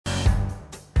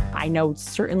I know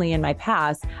certainly in my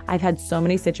past, I've had so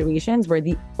many situations where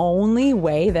the only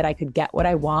way that I could get what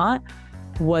I want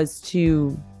was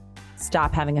to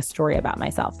stop having a story about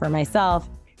myself. For myself,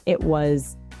 it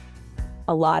was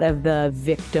a lot of the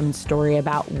victim story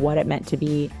about what it meant to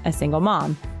be a single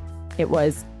mom. It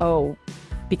was, oh,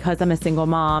 because I'm a single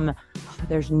mom,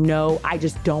 I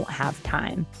just don't have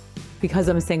time. Because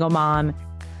I'm a single mom,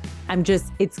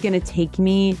 it's going to take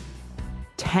me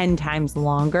 10 times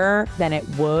longer than it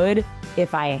would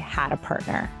if I had a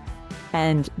partner.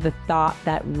 And the thought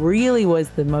that really was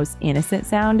the most innocent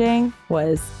sounding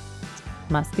was,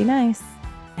 must be nice.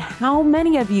 How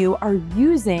many of you are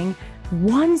using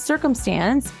one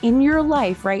circumstance in your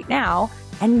life right now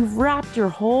and you've wrapped your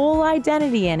whole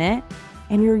identity in it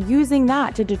and you're using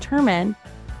that to determine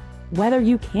whether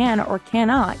you can or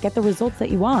cannot get the results that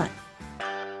you want?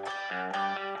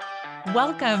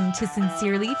 Welcome to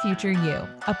Sincerely Future You,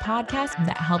 a podcast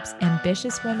that helps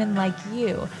ambitious women like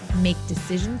you make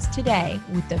decisions today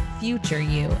with the future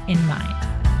you in mind.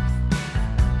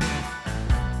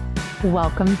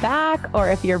 Welcome back, or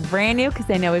if you're brand new, because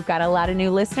I know we've got a lot of new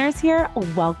listeners here,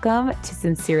 welcome to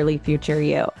Sincerely Future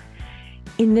You.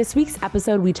 In this week's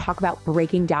episode, we talk about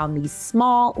breaking down these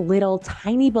small, little,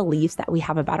 tiny beliefs that we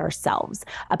have about ourselves,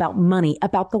 about money,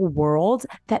 about the world,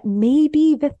 that may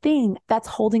be the thing that's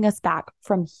holding us back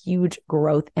from huge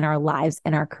growth in our lives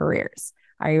and our careers.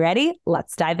 Are you ready?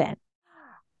 Let's dive in.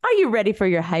 Are you ready for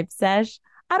your hype sesh?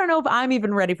 I don't know if I'm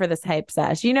even ready for this hype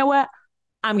sesh. You know what?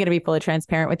 I'm going to be fully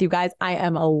transparent with you guys. I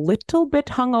am a little bit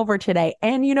hungover today.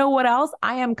 And you know what else?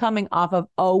 I am coming off of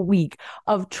a week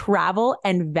of travel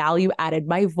and value added.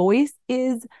 My voice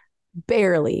is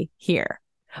barely here.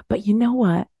 But you know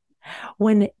what?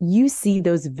 When you see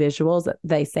those visuals that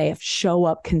they say show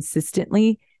up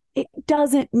consistently, it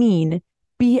doesn't mean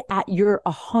be at your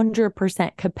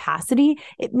 100% capacity.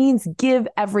 It means give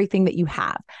everything that you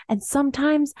have. And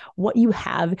sometimes what you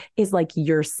have is like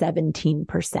your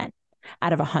 17%.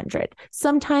 Out of 100.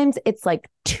 Sometimes it's like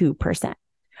 2%.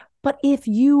 But if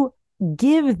you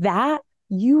give that,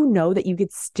 you know that you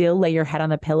could still lay your head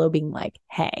on the pillow being like,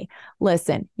 hey,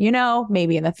 listen,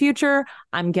 maybe in the future,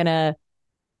 I'm going to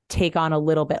take on a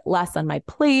little bit less on my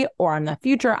plate, or in the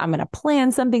future, I'm going to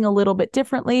plan something a little bit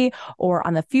differently, or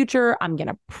on the future, I'm going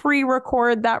to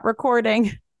pre-record that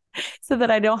recording so that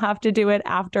I don't have to do it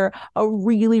after a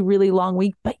really, really long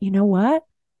week. But you know what?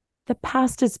 The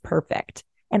past is perfect.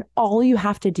 And all you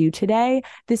have to do today,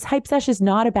 this hype sesh is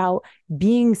not about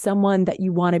being someone that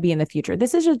you want to be in the future.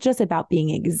 This is just about being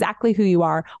exactly who you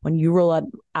are when you roll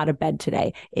out of bed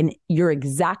today in your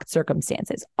exact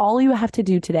circumstances. All you have to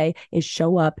do today is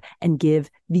show up and give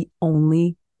the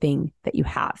only thing that you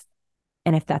have.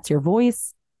 And if that's your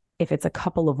voice, if it's a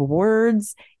couple of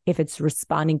words, if it's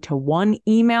responding to one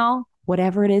email,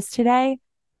 whatever it is today,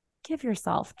 give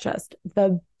yourself just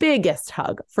the biggest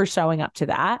hug for showing up to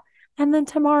that. And then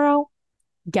tomorrow,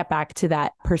 get back to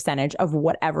that percentage of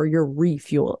whatever your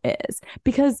refuel is.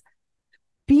 Because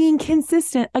being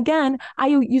consistent, again, I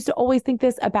used to always think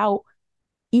this about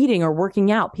eating or working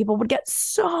out. People would get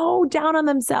so down on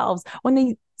themselves when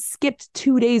they skipped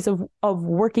 2 days of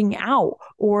working out,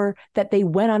 or that they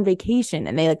went on vacation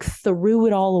and they threw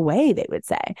it all away, they would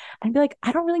say. I'd be like,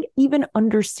 I don't really even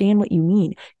understand what you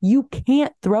mean. You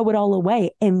can't throw it all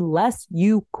away unless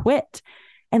you quit.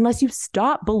 Unless you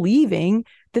stop believing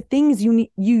the things you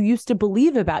used to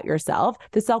believe about yourself,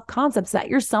 the self-concepts that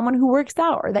you're someone who works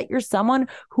out or that you're someone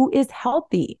who is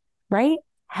healthy, right?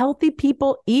 Healthy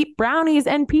people eat brownies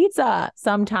and pizza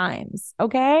sometimes,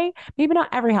 okay? Maybe not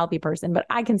every healthy person, but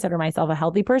I consider myself a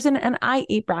healthy person and I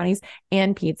eat brownies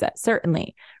and pizza,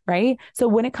 certainly, right? So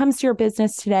when it comes to your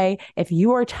business today, if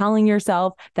you are telling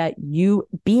yourself that you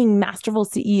being masterful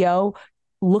CEO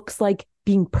looks like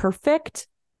being perfect,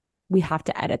 we have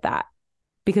to edit that,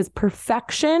 because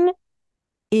perfection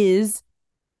is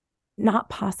not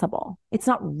possible. It's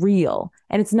not real,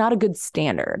 and it's not a good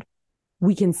standard.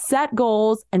 We can set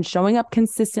goals, and showing up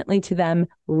consistently to them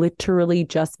literally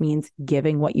just means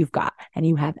giving what you've got. And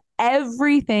you have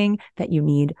everything that you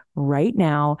need right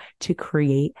now to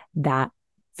create that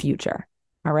future.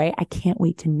 All right. I can't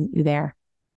wait to meet you there.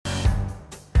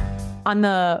 On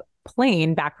the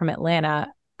plane back from Atlanta,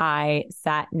 I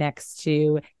sat next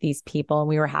to these people and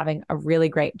we were having a really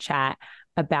great chat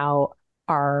about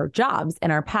our jobs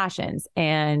and our passions.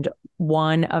 And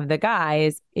one of the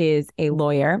guys is a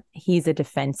lawyer. He's a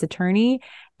defense attorney.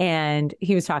 And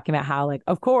he was talking about how,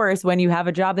 of course, when you have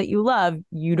a job that you love,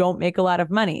 you don't make a lot of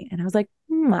money. And I was like,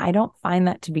 I don't find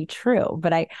that to be true.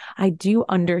 But I do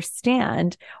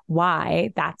understand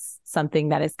why that's something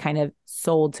that is kind of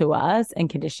sold to us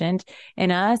and conditioned in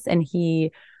us. And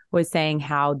he was saying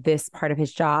how this part of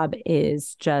his job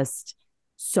is just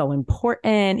so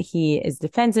important. He is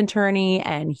defense attorney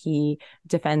and he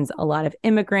defends a lot of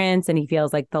immigrants, and he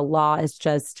feels like the law is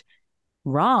just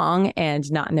wrong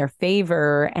and not in their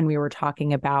favor. And we were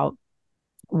talking about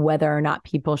whether or not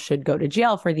people should go to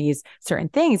jail for these certain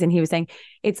things. And he was saying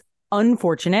it's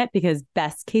unfortunate because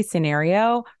best case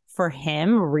scenario for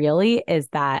him really is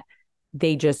that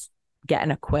they just get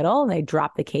an acquittal and they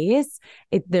drop the case.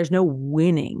 There's no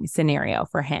winning scenario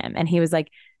for him. And he was like,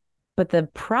 but the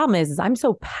problem is I'm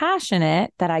so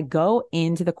passionate that I go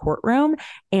into the courtroom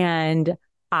and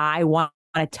I want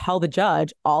to tell the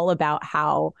judge all about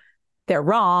how they're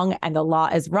wrong and the law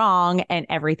is wrong and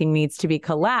everything needs to be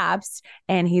collapsed.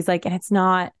 And he's like, and it's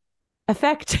not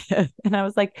effective. And I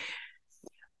was like,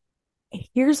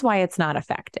 here's why it's not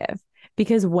effective.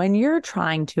 Because when you're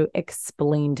trying to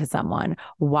explain to someone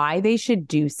why they should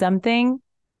do something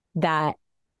that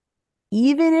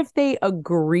even if they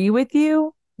agree with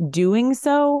you, doing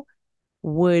so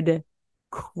would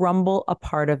crumble a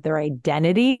part of their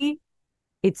identity,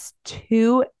 it's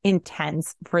too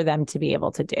intense for them to be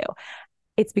able to do.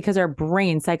 It's because our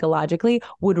brain psychologically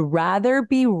would rather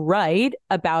be right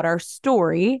about our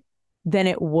story than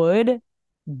it would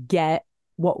get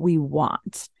what we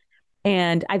want.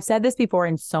 And I've said this before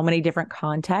in so many different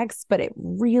contexts, but it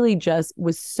really just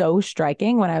was so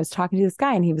striking when I was talking to this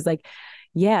guy and he was like,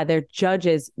 yeah, their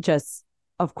judges just,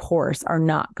 of course, are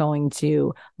not going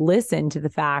to listen to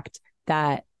the fact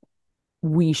that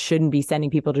we shouldn't be sending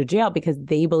people to jail because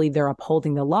they believe they're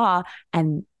upholding the law.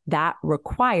 And that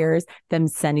requires them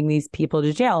sending these people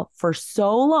to jail for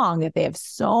so long that they have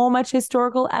so much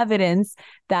historical evidence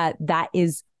that that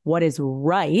is what is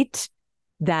right,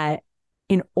 that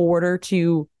in order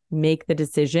to make the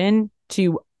decision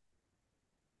to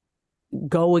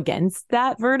go against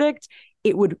that verdict,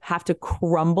 it would have to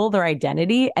crumble their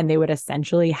identity and they would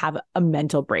essentially have a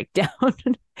mental breakdown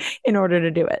in order to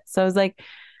do it. So I was like,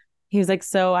 he was like,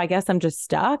 so I guess I'm just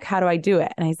stuck. How do I do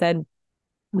it? And I said,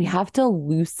 we have to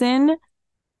loosen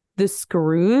the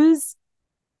screws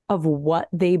of what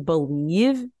they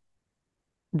believe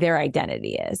their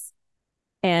identity is.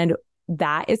 And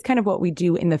that is kind of what we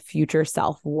do in the future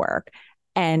self work.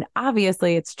 And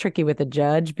obviously it's tricky with a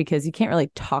judge because you can't really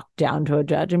talk down to a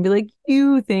judge and be like,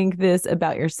 you think this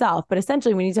about yourself. But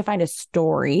essentially we need to find a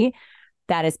story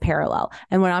that is parallel.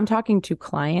 And when I'm talking to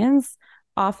clients,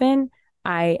 often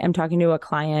I am talking to a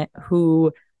client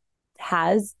who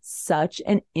has such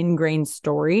an ingrained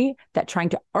story that trying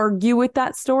to argue with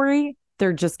that story,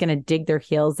 they're just going to dig their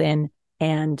heels in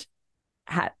and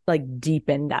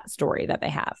deepen that story that they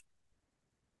have.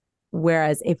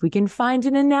 Whereas if we can find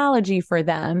an analogy for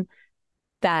them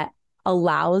that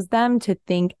allows them to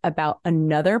think about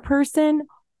another person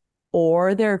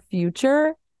or their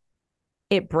future,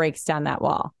 it breaks down that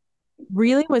wall.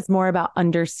 Really was more about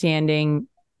understanding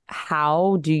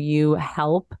how do you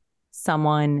help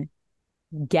someone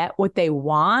get what they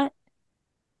want,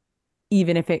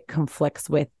 even if it conflicts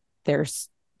with their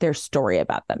story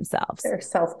about themselves. Their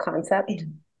self-concept.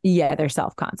 Yeah, their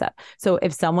self-concept. So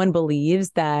if someone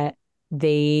believes that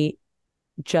they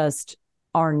just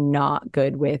are not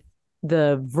good with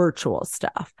the virtual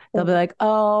stuff, they'll be like,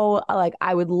 oh, like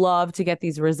I would love to get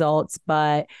these results,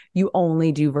 but you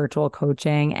only do virtual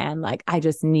coaching and like I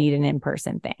just need an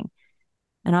in-person thing.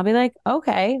 And I'll be like,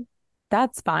 okay,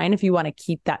 that's fine if you want to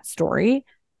keep that story.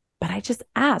 But I just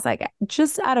ask, like,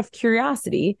 just out of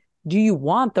curiosity, do you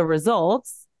want the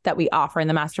results that we offer in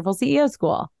the Masterful CEO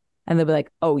School? And they'll be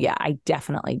like, oh yeah, I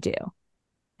definitely do.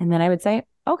 And then I would say,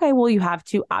 okay, well, you have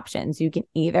two options. You can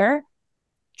either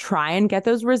try and get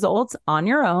those results on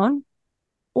your own,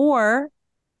 or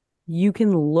you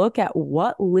can look at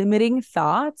what limiting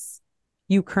thoughts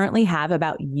you currently have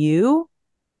about you,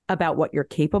 about what you're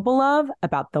capable of,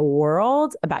 about the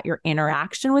world, about your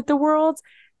interaction with the world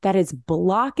that is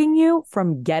blocking you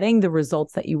from getting the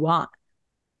results that you want.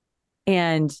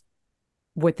 And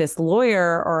with this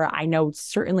lawyer, or I know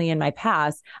certainly in my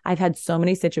past, I've had so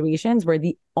many situations where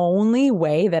the only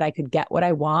way that I could get what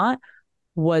I want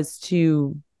was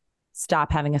to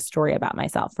stop having a story about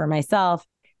myself. For myself,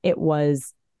 it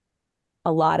was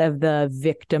a lot of the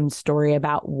victim story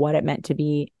about what it meant to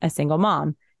be a single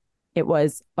mom. It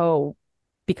was, oh,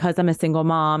 because I'm a single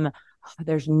mom,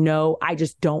 I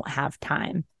just don't have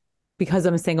time. Because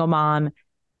I'm a single mom,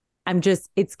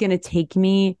 it's going to take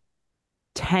me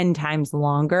 10 times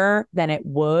longer than it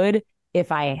would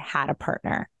if I had a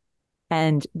partner.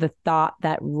 And the thought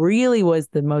that really was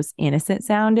the most innocent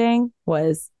sounding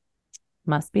was,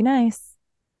 must be nice.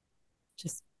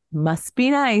 Just must be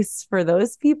nice for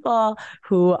those people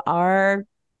who are,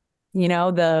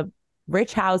 the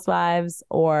rich housewives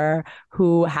or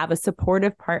who have a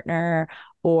supportive partner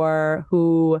or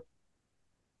who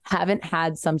haven't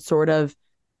had some sort of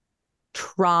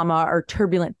trauma or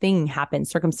turbulent thing happen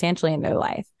circumstantially in their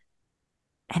life.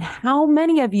 And how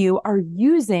many of you are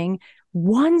using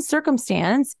one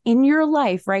circumstance in your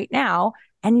life right now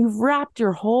and you've wrapped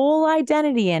your whole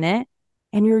identity in it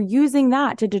and you're using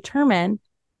that to determine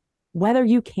whether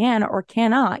you can or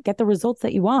cannot get the results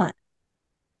that you want?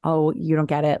 Oh, you don't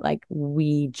get it. Like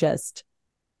we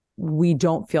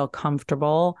don't feel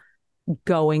comfortable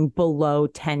going below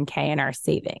 10K in our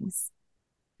savings.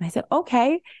 And I said,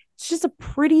 okay, it's just a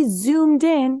pretty zoomed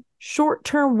in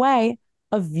short-term way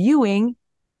of viewing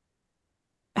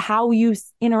how you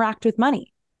interact with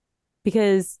money,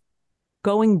 because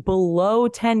going below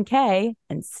 10K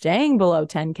and staying below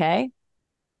 10K,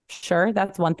 sure,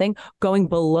 that's one thing. Going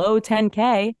below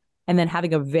 10K and then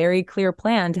having a very clear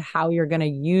plan to how you're going to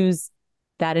use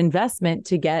that investment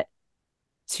to get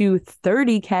to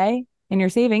 30K in your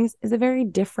savings is a very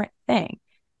different thing.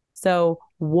 So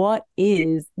what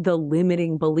is the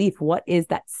limiting belief? What is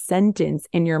that sentence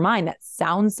in your mind that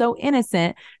sounds so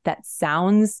innocent, that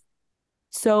sounds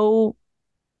so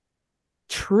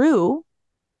true?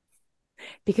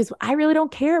 Because I really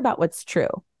don't care about what's true.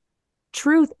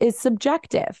 Truth is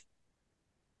subjective.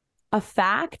 A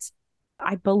fact,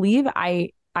 I believe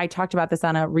I talked about this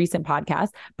on a recent podcast,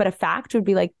 but a fact would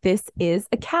be like, this is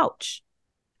a couch.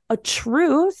 A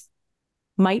truth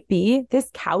might be this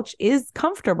couch is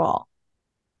comfortable.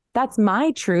 That's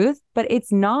my truth, but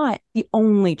it's not the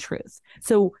only truth.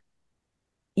 So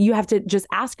you have to just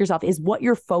ask yourself, is what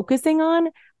you're focusing on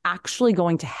actually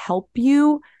going to help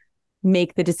you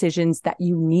make the decisions that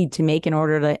you need to make in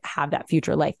order to have that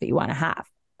future life that you want to have?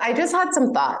 I just had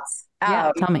some thoughts.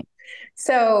 Yeah, tell me.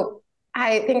 So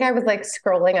I think I was like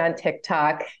scrolling on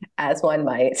TikTok, as one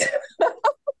might.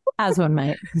 As one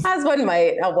might. As one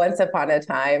might, once upon a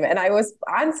time. And I was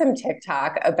on some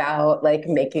TikTok about like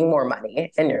making more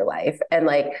money in your life and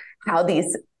like how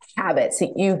these habits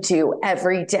that you do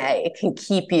every day can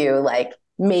keep you like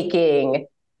making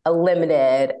a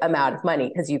limited amount of money,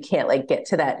 because you can't like get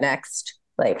to that next,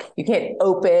 like you can't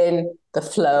open the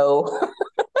flow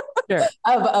sure.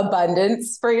 of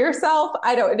abundance for yourself.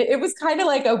 It was kind of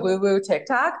like a woo-woo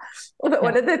TikTok, but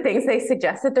one of the things they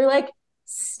suggested, they're like,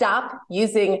 stop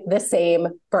using the same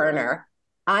burner.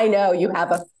 I know you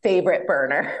have a favorite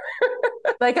burner,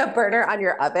 like a burner on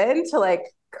your oven to like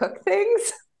cook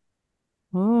things.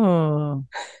 Oh,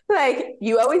 like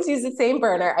you always use the same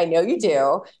burner. I know you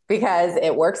do because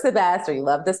it works the best, or you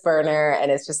love this burner and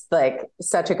it's just like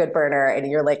such a good burner and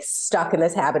you're like stuck in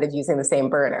this habit of using the same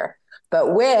burner.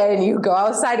 But when you go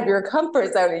outside of your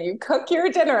comfort zone and you cook your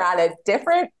dinner on a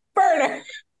different burner,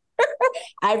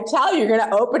 I'm telling you, you're going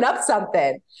to open up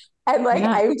something. And like,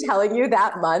 yeah. I'm telling you,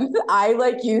 that month, I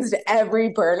like used every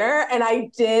burner and I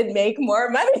did make more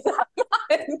money that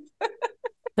month.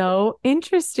 So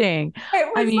interesting. It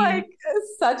was like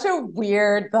such a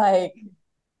weird, like,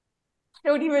 I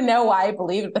don't even know why I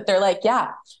believe it, but they're like, yeah,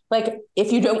 like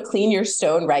if you don't clean your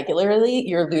stone regularly,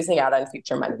 you're losing out on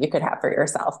future money you could have for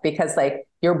yourself, because like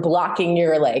you're blocking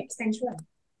your like feng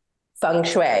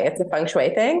shui. It's a feng shui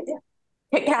thing. Yeah.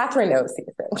 Catherine knows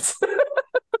these things.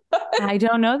 I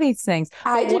don't know these things.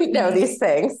 I didn't know these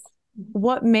things.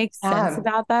 What makes sense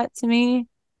about that to me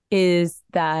is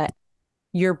that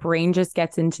your brain just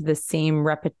gets into the same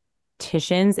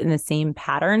repetitions and the same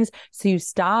patterns. So you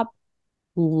stop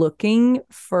looking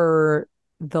for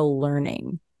the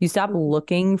learning. You stop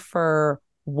looking for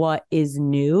what is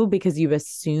new, because you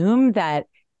assume that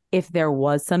if there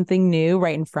was something new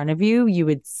right in front of you, you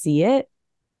would see it,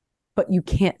 but you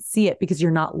can't see it because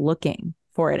you're not looking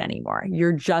for it anymore.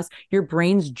 Your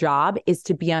brain's job is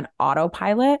to be on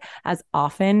autopilot as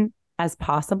often as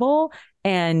possible.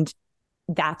 And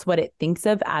that's what it thinks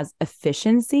of as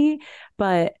efficiency.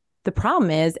 But the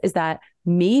problem is that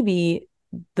maybe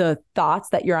the thoughts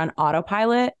that you're on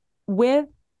autopilot with,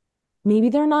 maybe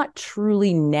they're not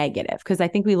truly negative, because I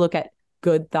think we look at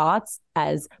good thoughts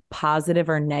as positive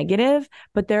or negative,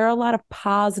 but there are a lot of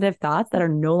positive thoughts that are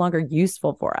no longer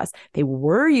useful for us. They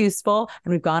were useful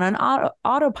and we've gone on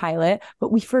autopilot,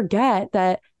 but we forget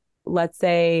that, let's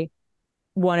say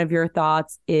one of your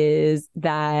thoughts is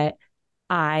that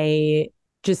I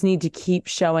just need to keep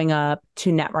showing up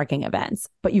to networking events,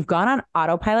 but you've gone on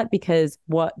autopilot because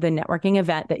what the networking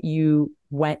event that you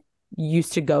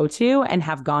used to go to and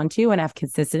have gone to and have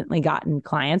consistently gotten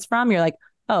clients from, you're like,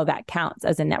 oh, that counts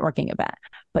as a networking event.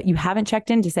 But you haven't checked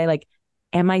in to say, like,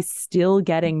 am I still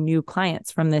getting new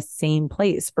clients from this same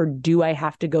place? Or do I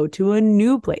have to go to a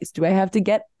new place? Do I have to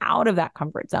get out of that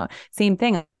comfort zone? Same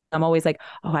thing. I'm always like,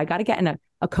 oh, I got to get in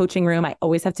a coaching room. I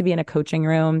always have to be in a coaching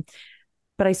room.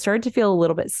 But I started to feel a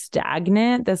little bit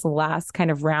stagnant this last kind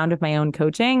of round of my own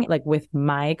coaching, like with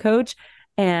my coach.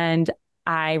 And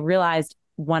I realized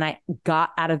when I got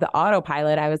out of the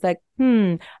autopilot, I was like,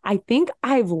 I think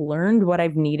I've learned what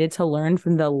I've needed to learn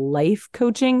from the life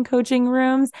coaching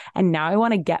rooms. And now I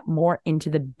want to get more into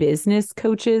the business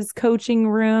coaching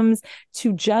rooms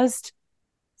to just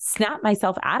snap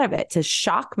myself out of it, to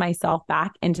shock myself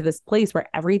back into this place where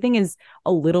everything is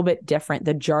a little bit different.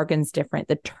 The jargon's different.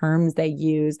 The terms they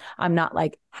use. I'm not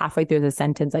like halfway through the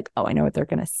sentence, like, oh, I know what they're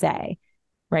going to say.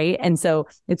 Right. And so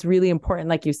it's really important,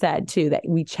 like you said, too, that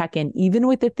we check in even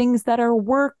with the things that are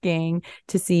working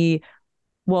to see,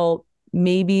 well,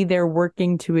 maybe they're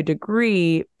working to a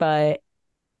degree, but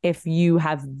if you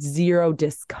have zero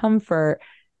discomfort,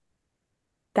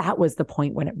 that was the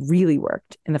point when it really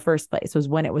worked in the first place, was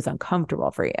when it was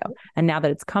uncomfortable for you. And now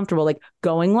that it's comfortable, like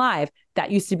going live, that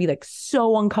used to be like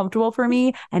so uncomfortable for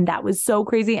me. And that was so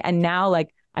crazy. And now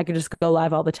like I could just go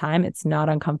live all the time. It's not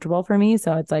uncomfortable for me.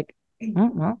 So it's like,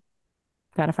 well,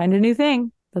 got to find a new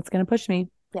thing that's going to push me.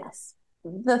 Yes.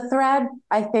 The thread,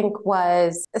 I think,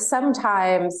 was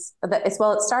sometimes, it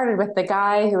started with the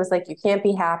guy who was like, you can't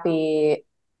be happy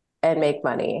and make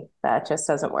money. That just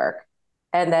doesn't work.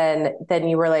 And then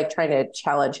you were like trying to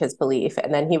challenge his belief.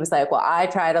 And then he was like, well, I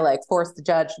try to like force the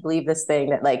judge to believe this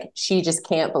thing that like she just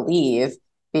can't believe,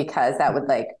 because that would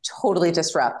like totally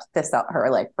disrupt her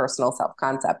like personal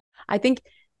self-concept. I think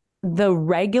the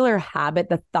regular habit,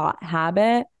 the thought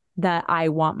habit that I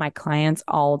want my clients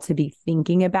all to be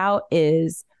thinking about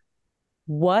is,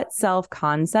 what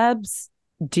self-concepts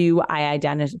do I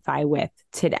identify with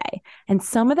today? And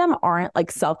some of them aren't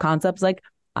like self-concepts like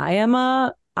I am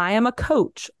a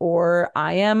coach or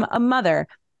I am a mother.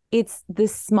 It's the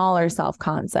smaller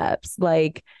self-concepts.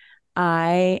 Like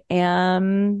I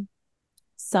am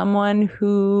someone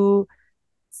who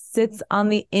sits on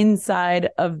the inside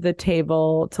of the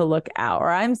table to look out, or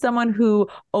I'm someone who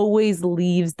always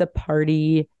leaves the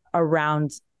party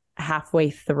around halfway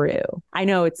through. I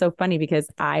know it's so funny because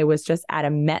I was just at a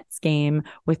Mets game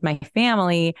with my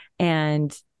family,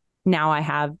 and now I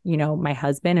have, my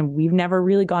husband, and we've never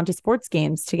really gone to sports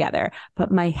games together.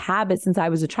 But my habit since I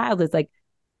was a child is like,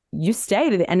 you stay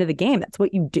to the end of the game. That's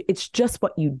what you do. It's just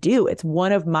what you do. It's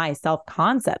one of my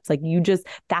self-concepts. Like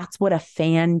that's what a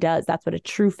fan does. That's what a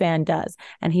true fan does.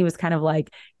 And he was kind of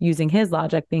like using his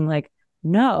logic, being like,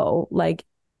 no, like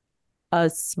a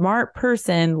smart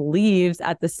person leaves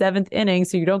at the 7th inning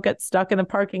so you don't get stuck in the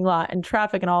parking lot and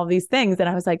traffic and all of these things. And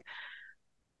I was like,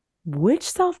 which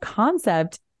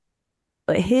self-concept,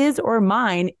 his or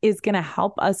mine, is going to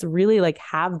help us really like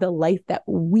have the life that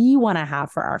we want to have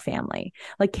for our family?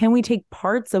 Like, can we take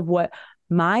parts of what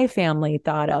my family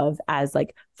thought of as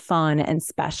like fun and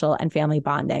special and family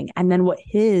bonding, and then what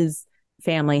his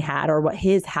family had or what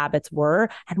his habits were,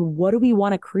 and what do we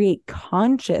want to create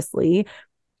consciously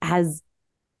as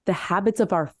the habits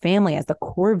of our family, as the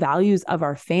core values of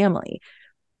our family?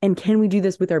 And can we do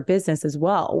this with our business as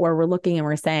well, where we're looking and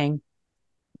we're saying,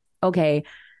 okay,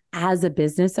 as a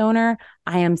business owner,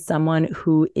 I am someone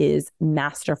who is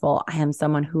masterful. I am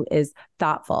someone who is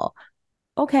thoughtful.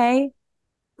 Okay,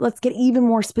 let's get even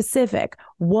more specific.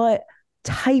 What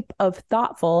type of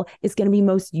thoughtful is going to be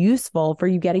most useful for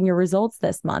you getting your results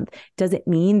this month? Does it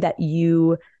mean that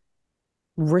you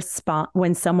respond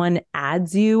when someone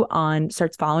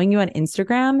starts following you on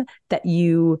Instagram, that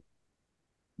you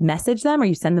message them or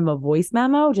you send them a voice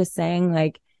memo just saying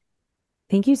like,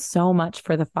 thank you so much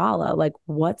for the follow. Like,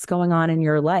 what's going on in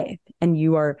your life? And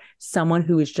you are someone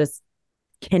who is just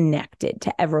connected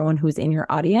to everyone who's in your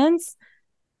audience.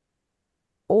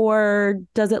 Or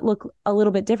does it look a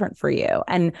little bit different for you?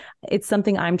 And it's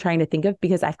something I'm trying to think of,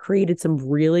 because I've created some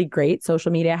really great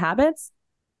social media habits.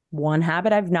 One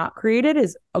habit I've not created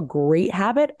is a great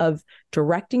habit of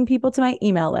directing people to my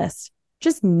email list.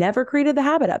 Just never created the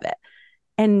habit of it.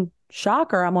 And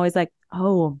shocker, I'm always like,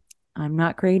 oh, I'm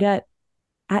not great at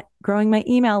growing my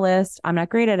email list. I'm not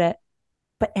great at it.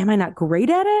 But am I not great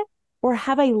at it? Or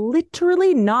have I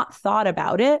literally not thought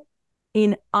about it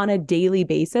on a daily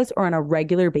basis or on a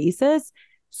regular basis?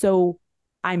 So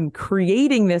I'm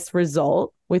creating this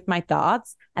result with my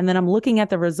thoughts, and then I'm looking at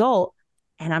the result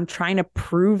and I'm trying to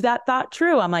prove that thought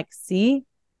true. I'm like, see,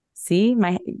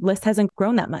 my list hasn't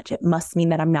grown that much. It must mean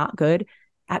that I'm not good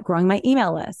at growing my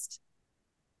email list.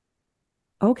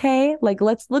 Okay, like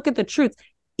let's look at the truth.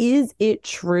 Is it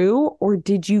true, or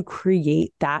did you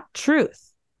create that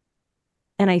truth?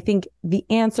 And I think the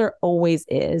answer always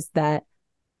is that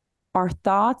our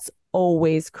thoughts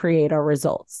always create our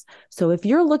results. So if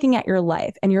you're looking at your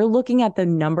life and you're looking at the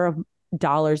number of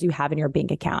dollars you have in your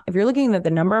bank account, if you're looking at the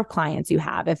number of clients you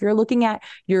have, if you're looking at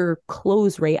your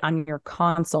close rate on your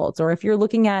consults, or if you're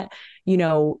looking at,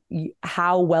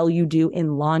 how well you do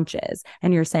in launches,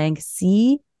 and you're saying,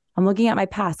 see, I'm looking at my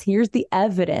past, here's the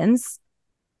evidence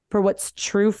for what's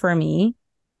true for me,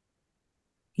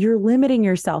 you're limiting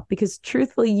yourself, because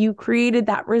truthfully, you created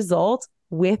that result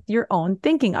with your own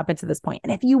thinking up until this point.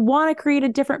 And if you want to create a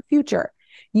different future,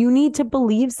 you need to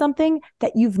believe something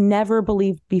that you've never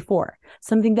believed before,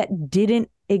 something that didn't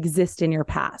exist in your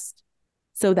past.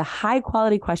 So the high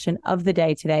quality question of the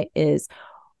day today is,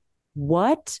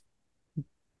 what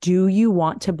do you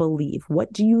want to believe?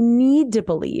 What do you need to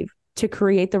believe to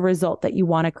create the result that you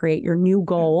want to create, your new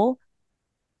goal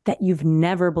that you've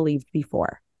never believed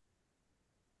before?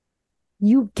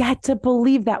 You get to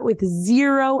believe that with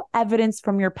zero evidence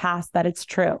from your past that it's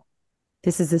true.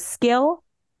 This is a skill.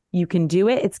 You can do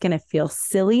it. It's going to feel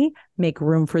silly. Make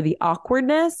room for the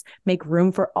awkwardness. Make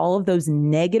room for all of those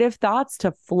negative thoughts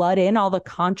to flood in, all the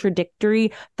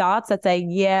contradictory thoughts that say,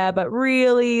 yeah, but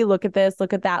really, look at this,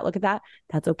 look at that, look at that.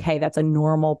 That's okay. That's a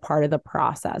normal part of the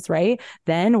process, right?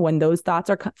 Then when those thoughts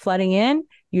are flooding in,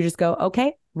 you just go,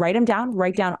 okay, write them down.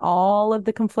 Write down all of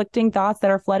the conflicting thoughts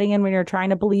that are flooding in when you're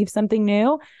trying to believe something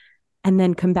new, and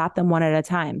then combat them one at a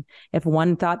time. If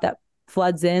one thought that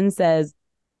floods in says,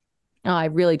 oh, I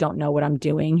really don't know what I'm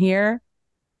doing here,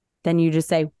 then you just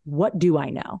say, what do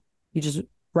I know? You just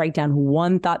write down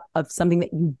one thought of something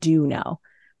that you do know.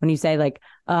 When you say like,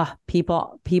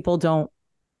 people don't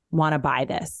want to buy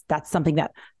this, that's something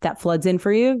that floods in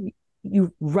for you.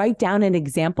 You write down an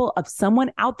example of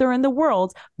someone out there in the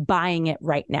world buying it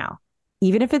right now.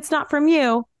 Even if it's not from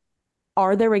you,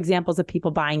 are there examples of people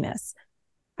buying this?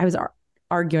 I was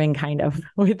arguing kind of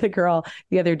with a girl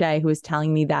the other day who was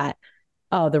telling me that,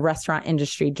 oh, the restaurant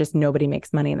industry, just nobody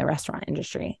makes money in the restaurant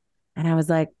industry. And I was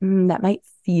like, that might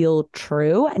feel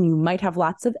true. And you might have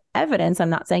lots of evidence, I'm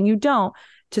not saying you don't,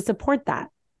 to support that,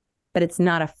 but it's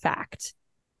not a fact.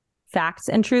 Facts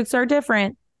and truths are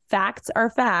different. Facts are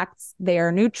facts. They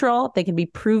are neutral. They can be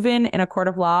proven in a court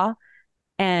of law.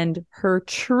 And her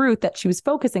truth that she was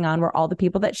focusing on were all the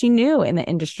people that she knew in the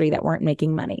industry that weren't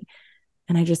making money.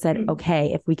 And I just said,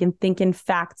 okay, if we can think in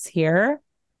facts here,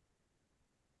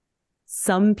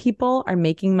 some people are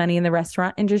making money in the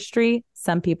restaurant industry.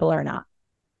 Some people are not.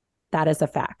 That is a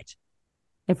fact.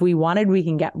 If we wanted, we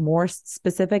can get more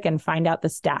specific and find out the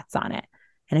stats on it.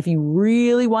 And if you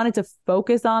really wanted to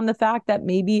focus on the fact that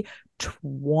maybe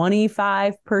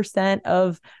 25%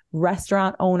 of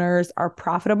restaurant owners are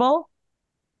profitable,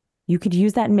 you could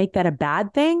use that and make that a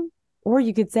bad thing. Or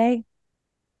you could say,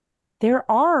 there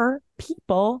are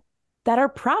people that are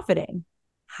profiting.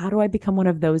 How do I become one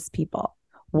of those people?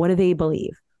 What do they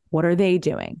believe? What are they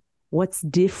doing? What's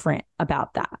different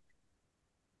about that?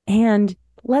 And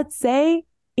let's say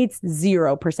it's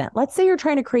 0%. Let's say you're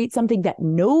trying to create something that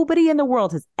nobody in the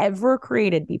world has ever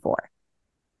created before.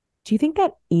 Do you think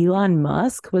that Elon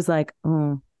Musk was like,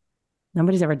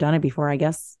 nobody's ever done it before, I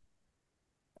guess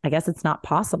it's not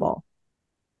possible?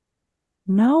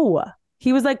 No.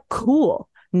 He was like, cool.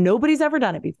 Nobody's ever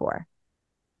done it before.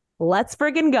 Let's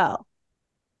friggin' go.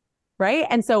 Right?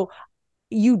 And so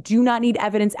you do not need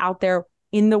evidence out there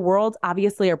in the world.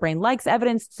 Obviously, our brain likes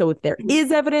evidence. So if there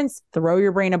is evidence, throw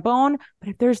your brain a bone. But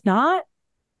if there's not,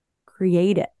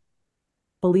 create it.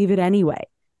 Believe it anyway.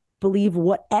 Believe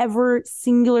whatever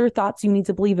singular thoughts you need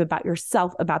to believe about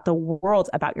yourself, about the world,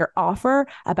 about your offer,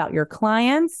 about your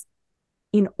clients,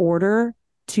 in order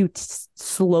to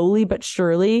slowly but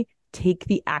surely take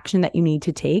the action that you need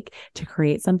to take to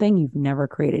create something you've never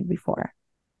created before.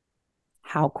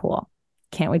 How cool.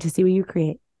 Can't wait to see what you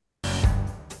create.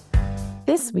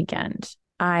 This weekend,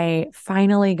 I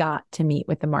finally got to meet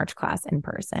with the March class in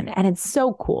person. And it's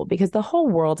so cool because the whole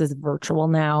world is virtual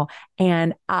now.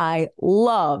 And I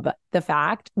love the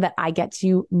fact that I get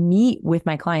to meet with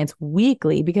my clients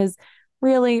weekly, because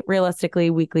really,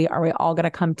 realistically, weekly, are we all going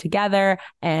to come together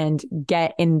and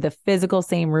get in the physical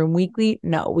same room weekly?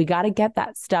 No, we got to get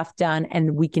that stuff done,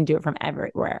 and we can do it from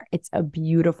everywhere. It's a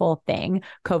beautiful thing.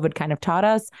 COVID kind of taught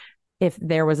us, if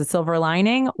there was a silver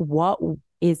lining, what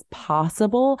is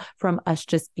possible from us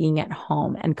just being at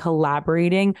home and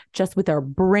collaborating just with our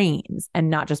brains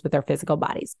and not just with our physical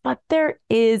bodies. But there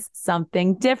is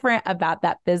something different about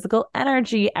that physical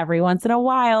energy every once in a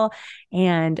while.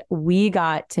 And we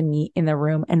got to meet in the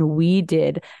room and we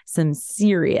did some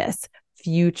serious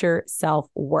future self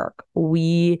work.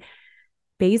 We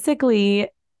basically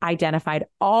identified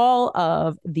all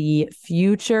of the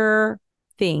future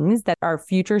things that our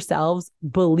future selves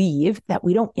believe that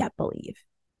we don't yet believe.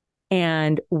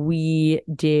 And we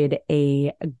did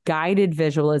a guided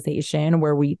visualization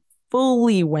where we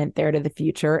fully went there to the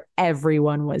future.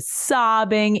 Everyone was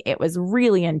sobbing. It was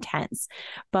really intense.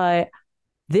 But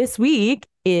this week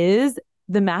is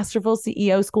the Masterful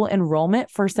CEO School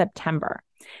enrollment for September.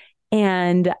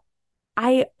 And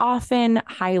I often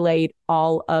highlight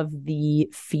all of the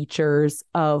features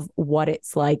of what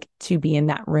it's like to be in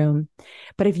that room.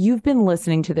 But if you've been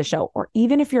listening to the show, or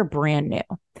even if you're brand new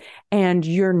and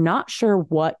you're not sure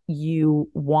what you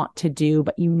want to do,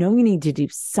 but you know you need to do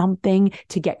something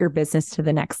to get your business to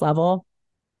the next level,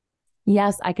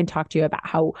 yes, I can talk to you about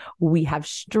how we have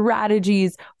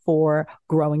strategies for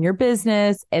growing your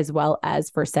business as well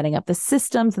as for setting up the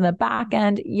systems in the back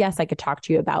end. Yes, I could talk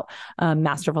to you about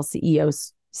Masterful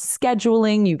CEO's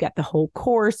scheduling. You get the whole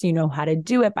course. You know how to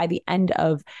do it by the end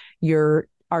of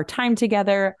our time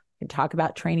together. I can talk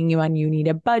about training you on You Need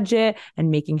a Budget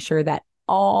and making sure that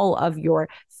all of your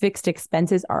fixed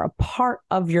expenses are a part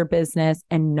of your business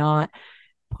and not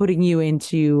putting you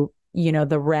into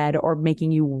the red or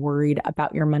making you worried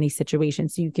about your money situation,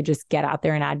 so you could just get out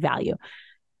there and add value.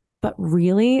 But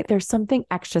really, there's something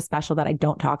extra special that I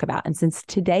don't talk about. And since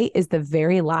today is the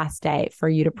very last day for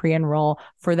you to pre-enroll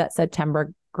for that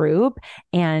September group,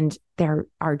 and there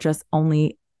are just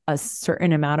only a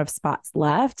certain amount of spots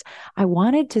left, I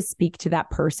wanted to speak to that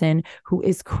person who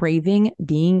is craving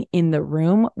being in the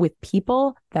room with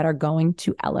people that are going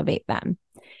to elevate them.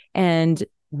 And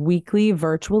weekly,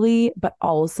 virtually, but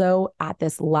also at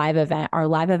this live event. Our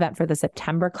live event for the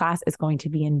September class is going to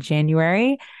be in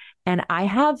January. And I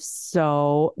have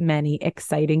so many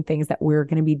exciting things that we're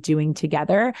going to be doing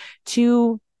together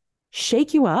to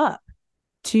shake you up,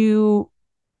 to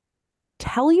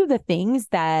tell you the things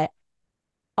that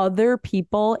other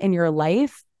people in your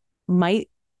life might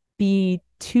be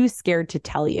too scared to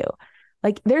tell you.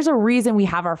 Like, there's a reason we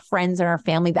have our friends and our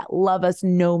family that love us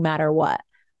no matter what.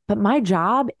 But my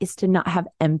job is to not have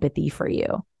empathy for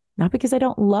you, not because I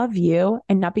don't love you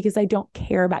and not because I don't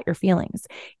care about your feelings.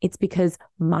 It's because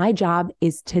my job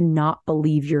is to not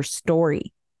believe your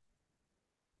story.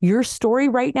 Your story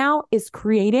right now is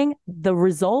creating the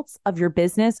results of your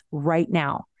business right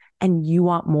now, and you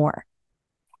want more.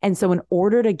 And so in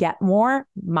order to get more,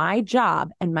 my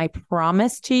job and my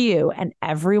promise to you and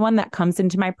everyone that comes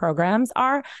into my programs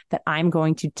are that I'm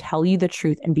going to tell you the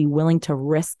truth and be willing to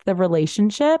risk the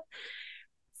relationship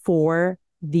for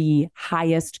the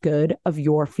highest good of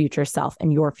your future self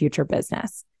and your future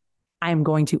business. I'm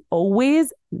going to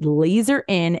always laser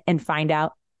in and find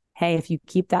out, hey, if you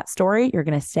keep that story, you're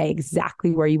going to stay exactly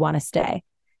where you want to stay.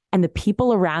 And the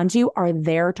people around you are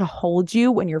there to hold you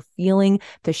when you're feeling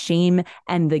the shame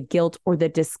and the guilt or the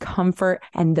discomfort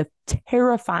and the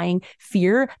terrifying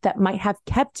fear that might have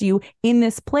kept you in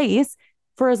this place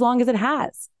for as long as it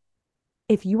has.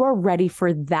 If you are ready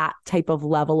for that type of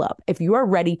level up, if you are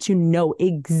ready to know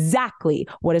exactly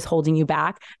what is holding you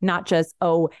back, not just,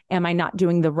 oh, am I not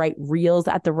doing the right reels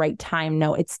at the right time?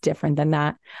 No, it's different than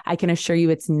that. I can assure you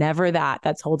it's never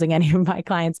that's holding any of my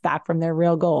clients back from their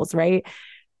real goals, right?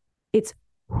 It's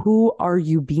who are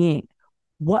you being?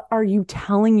 What are you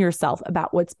telling yourself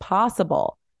about what's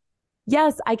possible?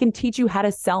 Yes, I can teach you how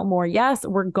to sell more. Yes,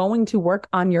 we're going to work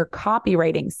on your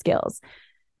copywriting skills,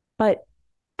 but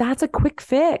that's a quick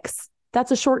fix.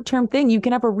 That's a short-term thing. You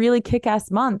can have a really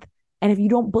kick-ass month. And if you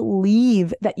don't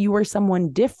believe that you are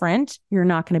someone different, you're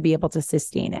not going to be able to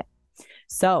sustain it.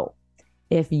 So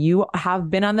if you have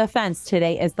been on the fence,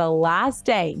 today is the last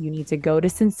day. You need to go to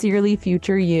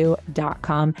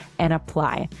sincerelyfutureyou.com and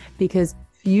apply, because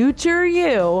future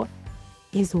you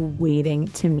is waiting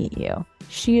to meet you.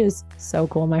 She is so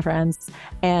cool, my friends.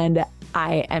 And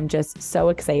I am just so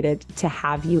excited to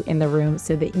have you in the room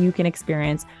so that you can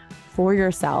experience for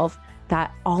yourself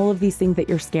that all of these things that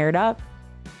you're scared of,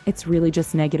 it's really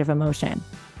just negative emotion.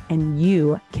 And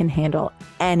you can handle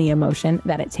any emotion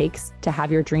that it takes to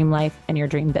have your dream life and your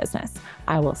dream business.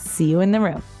 I will see you in the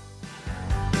room.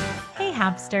 Hey,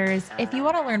 Hapsters. If you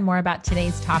want to learn more about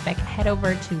today's topic, head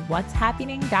over to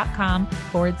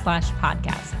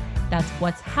whatshappening.com/podcast. That's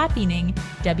What's Happening,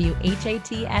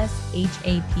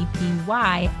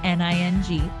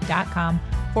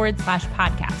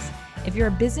 whatshappening.com/podcast. If you're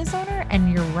a business owner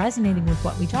and you're resonating with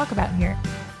what we talk about here,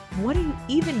 what are you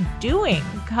even doing?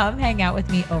 Come hang out with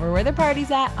me over where the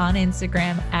party's at on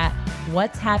Instagram at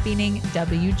What's Happening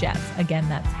WJess. Again,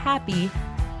 that's happy,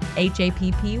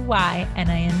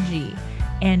 HAPPYNING,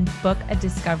 and book a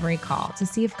discovery call to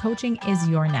see if coaching is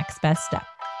your next best step.